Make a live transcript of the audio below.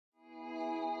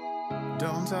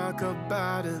Don't talk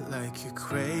about it like you're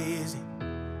crazy.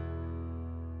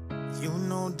 You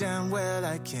know damn well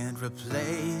I can't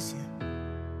replace you.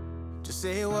 Just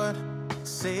say what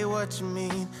you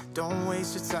mean. Don't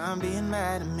waste your time being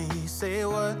mad at me. Say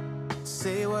what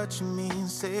you mean,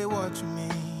 say what you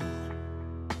mean.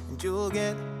 And you'll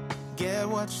get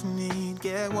what you need,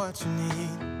 get what you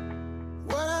need.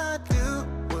 What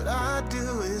I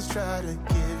do is try to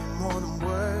give you more than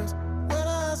words. When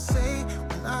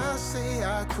I say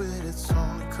I quit, it's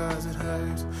only cause it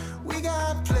hurts. We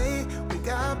got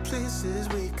places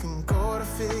we can go to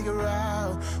figure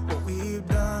out what we've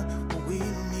done, what we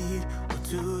need, what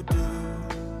to do.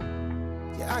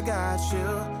 Yeah, I got you,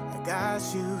 I got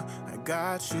you, I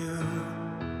got you.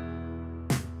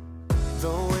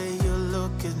 The way you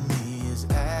look at me is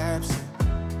absent.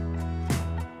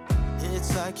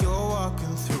 It's like you're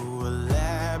walking through a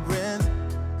labyrinth.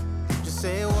 Just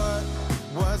say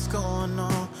what's going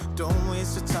on. Don't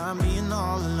waste your time being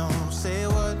all alone. Say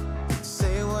what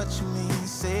you mean,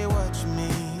 say what you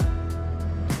mean.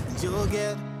 And you'll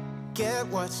get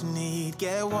what you need,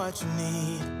 get what you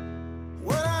need.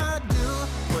 What I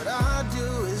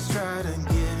do is try to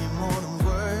give you more than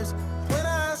words. When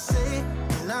I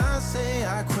say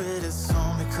I quit, it's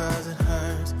only cause it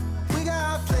hurts. We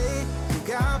got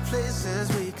places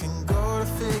we can go to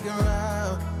figure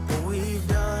out what we've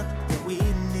done, what we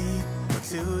need, what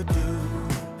to do.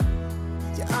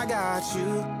 Yeah, I got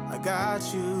you, I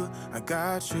got you, I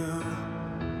got you.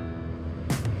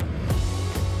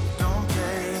 Don't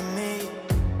play me,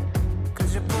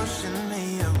 cause you're pushing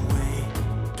me away.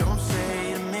 Don't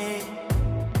say to me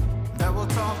that we'll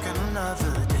talk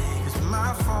another day. Cause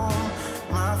my phone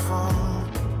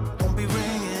won't be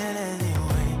ringing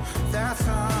anyway. That's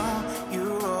how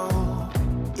you roll,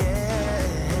 yeah.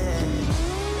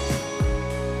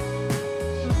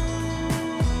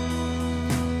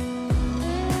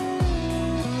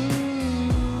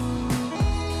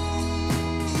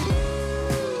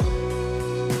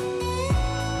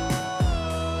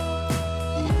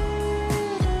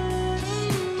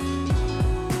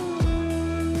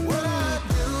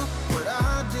 What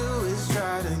I do is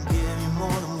try to give you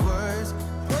more than words.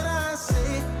 When I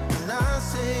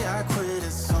say I quit,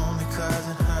 it's only cause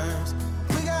it hurts.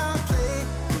 We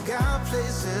got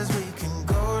places we can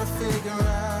go to figure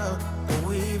out what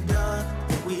we've done,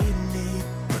 what we need,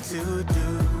 what to do.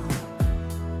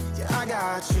 Yeah, I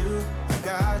got you, I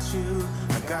got you,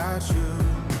 I got you.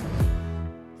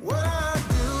 What I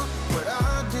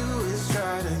do is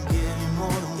try to give you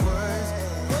more than words.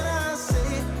 When I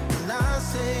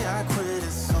say I quit,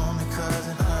 it's only cause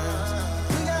it hurts.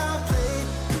 We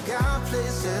got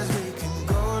places we can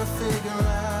go to figure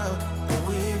out what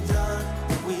we've done,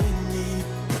 what we need,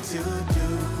 what to do.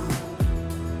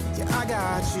 Yeah, I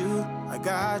got you, I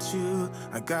got you,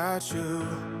 I got you.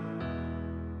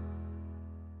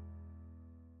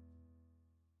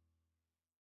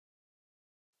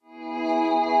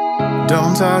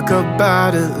 Don't talk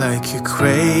about it like you're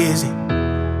crazy.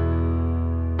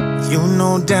 You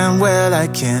know damn well I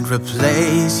can't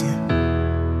replace you.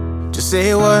 Just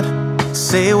say what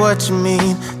you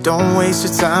mean. Don't waste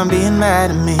your time being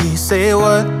mad at me. Say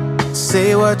what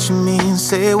you mean,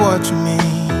 say what you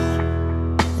mean.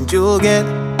 And you'll get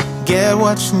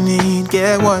what you need,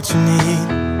 get what you need.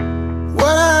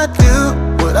 What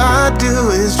I do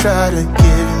is try to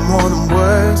give you more than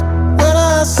words. When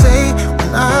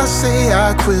I say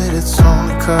I quit, it's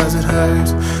only cause it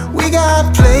hurts. We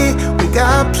got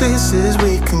places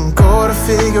we can go to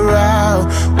figure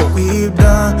out what we've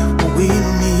done, what we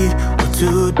need, what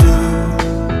to do.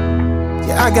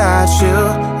 Yeah, I got you,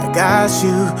 I got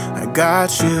you, I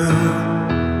got you.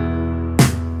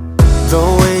 The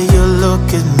way you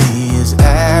look at me is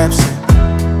absent.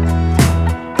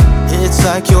 It's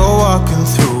like you're walking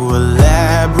through a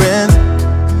labyrinth.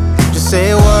 Just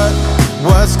say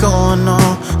what's going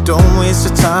on. Don't waste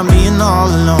your time being all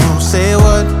alone. Say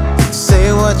what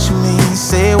you mean,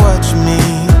 say what you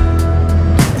mean.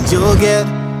 And you'll get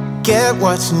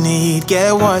what you need,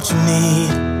 get what you need.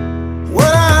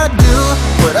 What I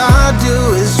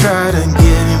do is try to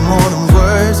give you more than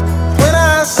words. When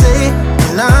I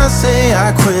say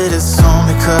I quit, it's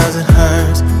only cause it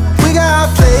hurts. We got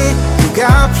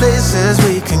places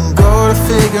we can go to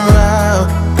figure out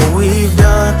what we've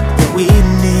done, what we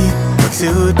need, what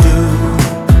to do.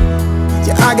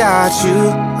 Yeah, I got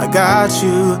you, I got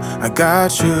you, I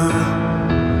got you.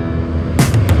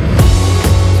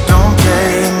 Don't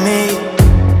play me,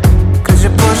 cause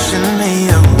you're pushing me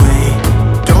away.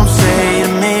 Don't say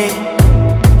to me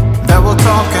that we'll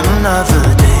talk another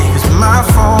day. Cause my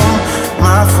phone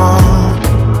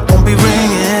won't be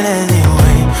ringing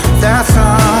anyway. That's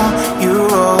how you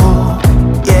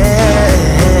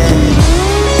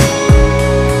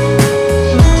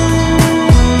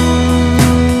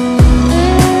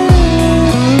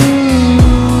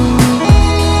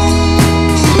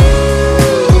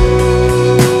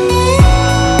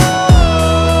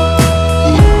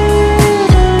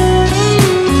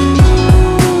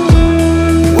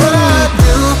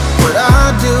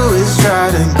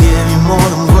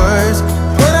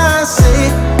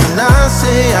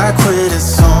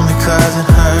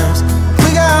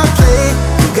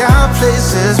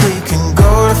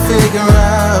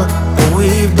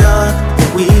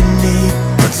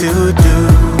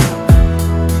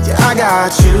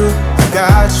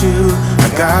you, I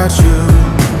got you.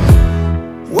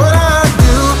 What I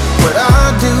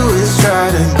do is try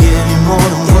to give you more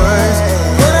than words.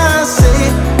 When I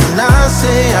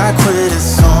say I quit,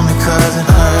 it's only cause it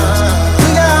hurts. We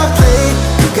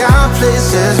got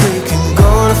places we can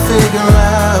go to figure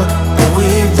out what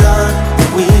we've done,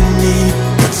 what we need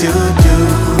to do.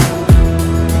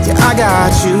 Yeah, I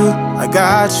got you, I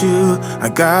got you, I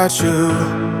got you.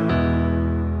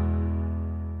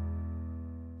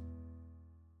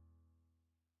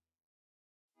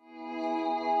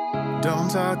 Don't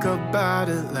talk about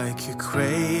it like you're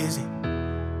crazy.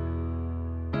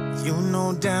 You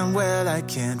know damn well I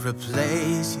can't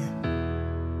replace you.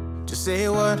 Just say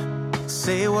what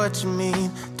you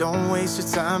mean. Don't waste your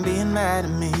time being mad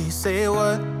at me. Say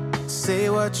what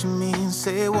you mean,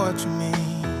 say what you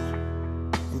mean.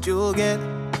 And you'll get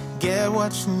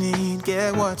what you need,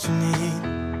 get what you need.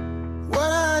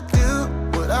 What I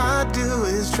do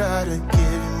is try to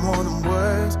give you more than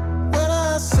words. When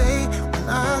I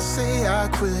say I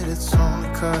quit, it's only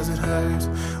cause it hurts.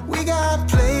 We got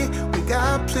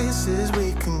places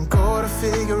we can go to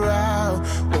figure out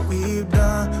what we've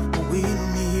done, what we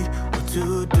need, what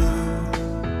to do.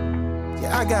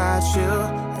 Yeah, I got you,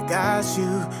 I got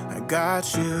you, I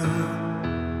got you.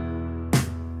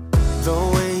 The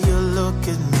way you look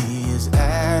at me is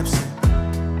absent.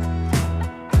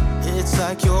 It's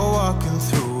like you're walking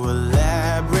through a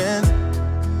labyrinth.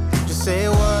 Just say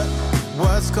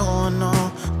what's going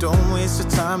on. Don't waste your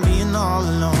time being all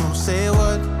alone. Say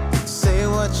what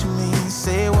you mean,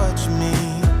 say what you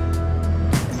mean.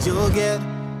 And you'll get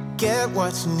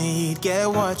what you need, get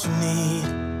what you need.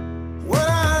 What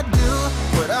I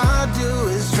do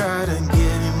is try to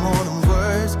give you more than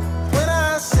words. When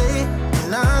I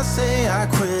say I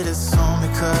quit, it's only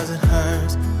cause it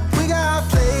hurts. We got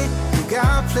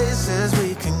places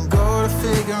we can go to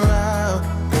figure out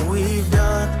what we've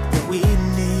done, what we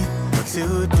need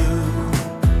to do.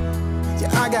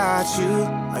 Yeah, I got you,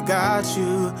 I got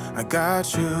you, I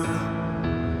got you.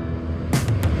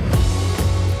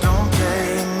 Don't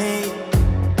play me,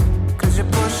 cause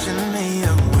you're pushing me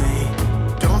away.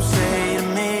 Don't say to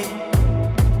me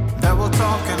that we'll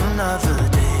talk another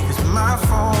day. Cause my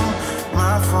phone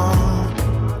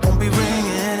won't be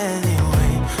ringing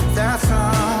anyway. That's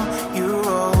how you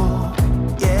roll.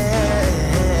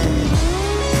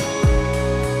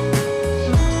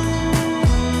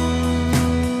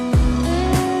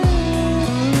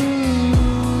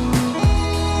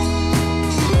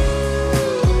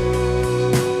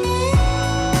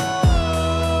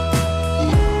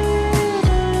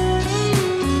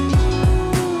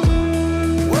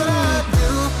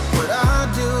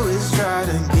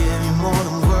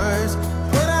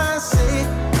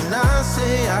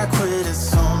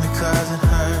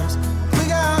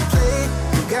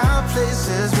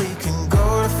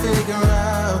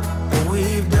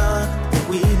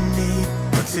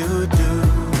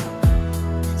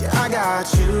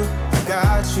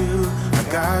 I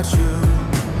got you.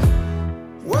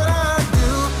 What I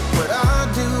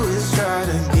do is try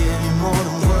to give you more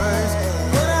than words.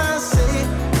 When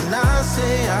I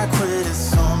say I quit,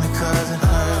 it's only cause it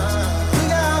hurts. We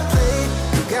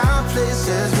got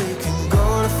places we can go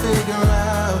to figure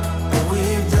out what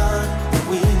we've done, what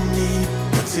we need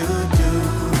to do.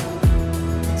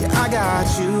 Yeah, I got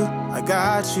you, I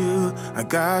got you, I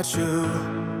got you.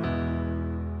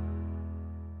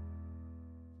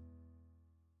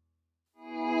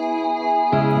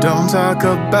 Don't talk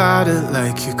about it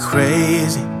like you're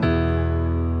crazy.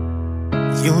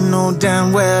 You know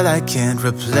damn well I can't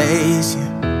replace you.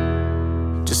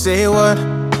 Just say what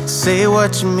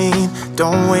you mean.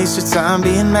 Don't waste your time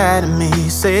being mad at me.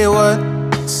 Say what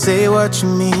you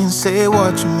mean, say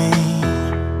what you mean.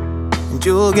 And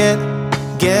you'll get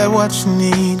what you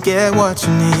need, get what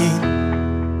you need.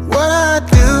 What I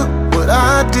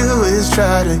do is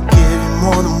try to give you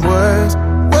more than words.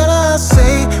 When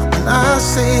I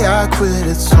say I quit,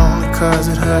 it's only cause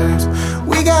it hurts.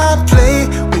 We got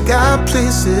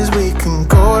places we can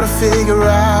go to figure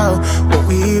out what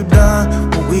we've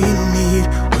done, what we need,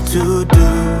 what to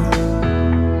do.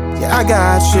 Yeah, I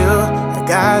got you, I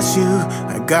got you,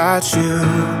 I got you.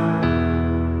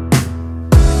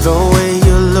 The way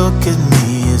you look at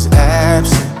me is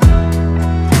absent.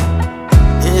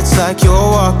 It's like you're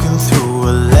walking through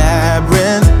a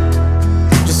labyrinth.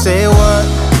 Just say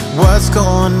what's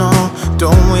going on.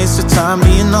 Don't waste your time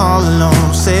being all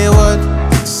alone. Say what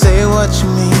you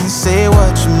mean, say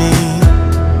what you mean.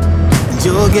 And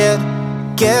you'll get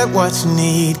what you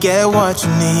need, get what you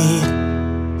need.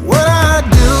 What I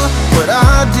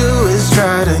do is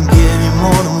try to give you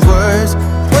more than words.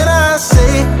 When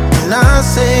I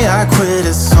say I quit,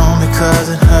 it's only because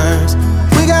it hurts.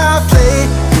 We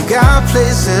got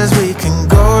places we can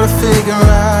go to figure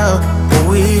out what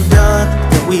we've done,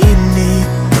 what we need,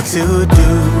 what to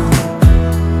do.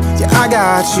 Yeah, I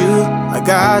got you, I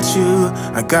got you,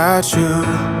 I got you.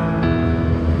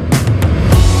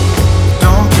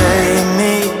 Don't play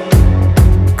me,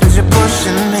 cause you're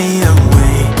pushing me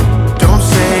away. Don't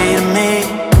say to me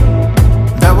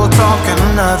that we'll talk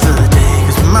another day,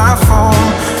 cause my phone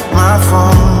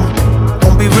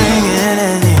won't be ringing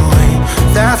anyway.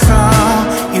 That's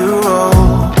how you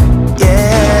roll, yeah.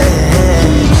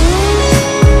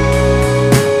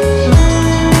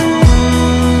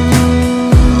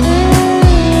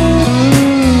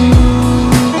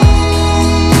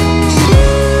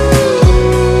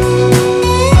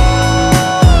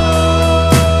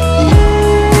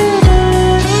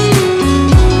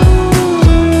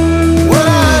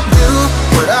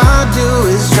 What I do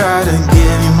is try to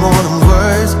give you more than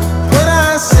words. When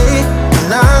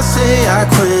I say I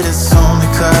quit, it's only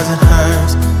cause it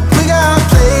hurts. We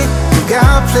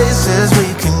got places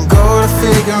we can go to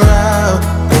figure out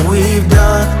what we've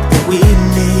done, what we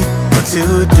need, what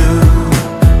to do.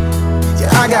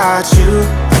 Yeah, I got you,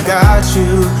 I got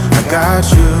you, I got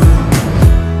you.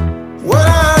 What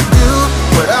I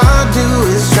do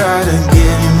is try to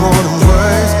give you more than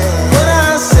words. When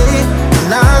I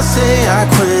say I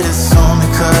quit, it's only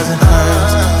cause it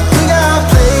hurts. We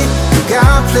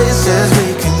got places we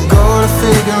can go to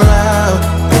figure out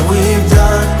what we've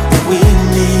done, what we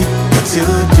need, what to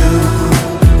do.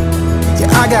 Yeah,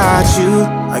 I got you,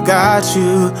 I got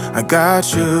you, I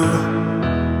got you.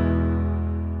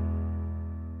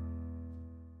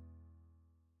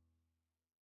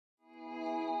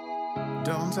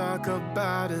 Don't talk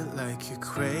about it like you're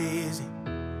crazy.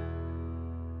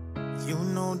 You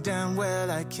know damn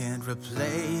well I can't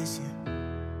replace you.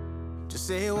 Just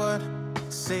say what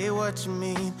you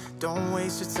mean. Don't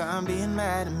waste your time being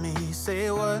mad at me. Say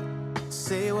what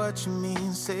you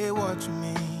mean, say what you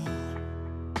mean.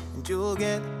 And you'll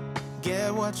get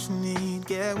what you need,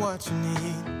 get what you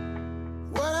need.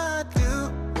 What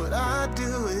I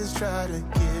do is try to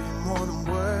give you more than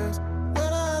words.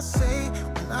 When I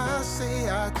say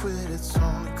I quit, it's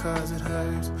only cause it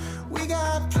hurts. We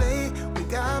got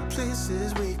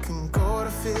places we can go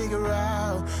to figure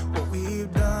out what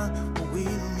we've done, what we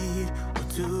need, what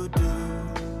to do.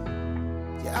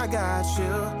 Yeah, I got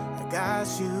you, I got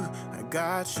you, I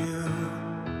got you.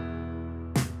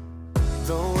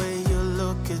 The way you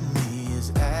look at me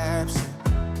is absent.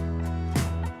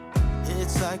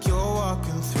 It's like you're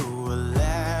walking through a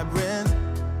labyrinth.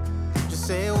 Just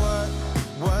say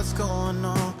what's going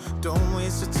on. Don't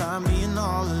waste your time being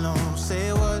all alone.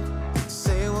 Say what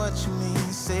you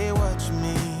mean, say what you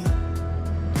mean.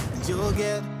 And you'll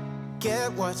get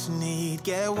what you need,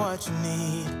 get what you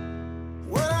need.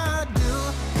 What I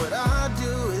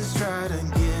do is try to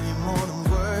give you more than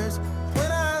words.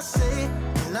 When I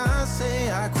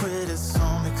say I quit, it's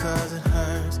only cause it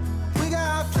hurts. We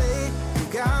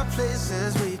got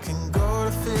places we can go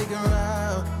to figure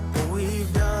out what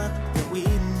we've done, what we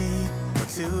need, what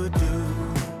to do.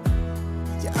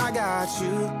 Yeah, I got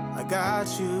you, I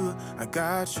got you, I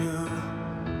got you.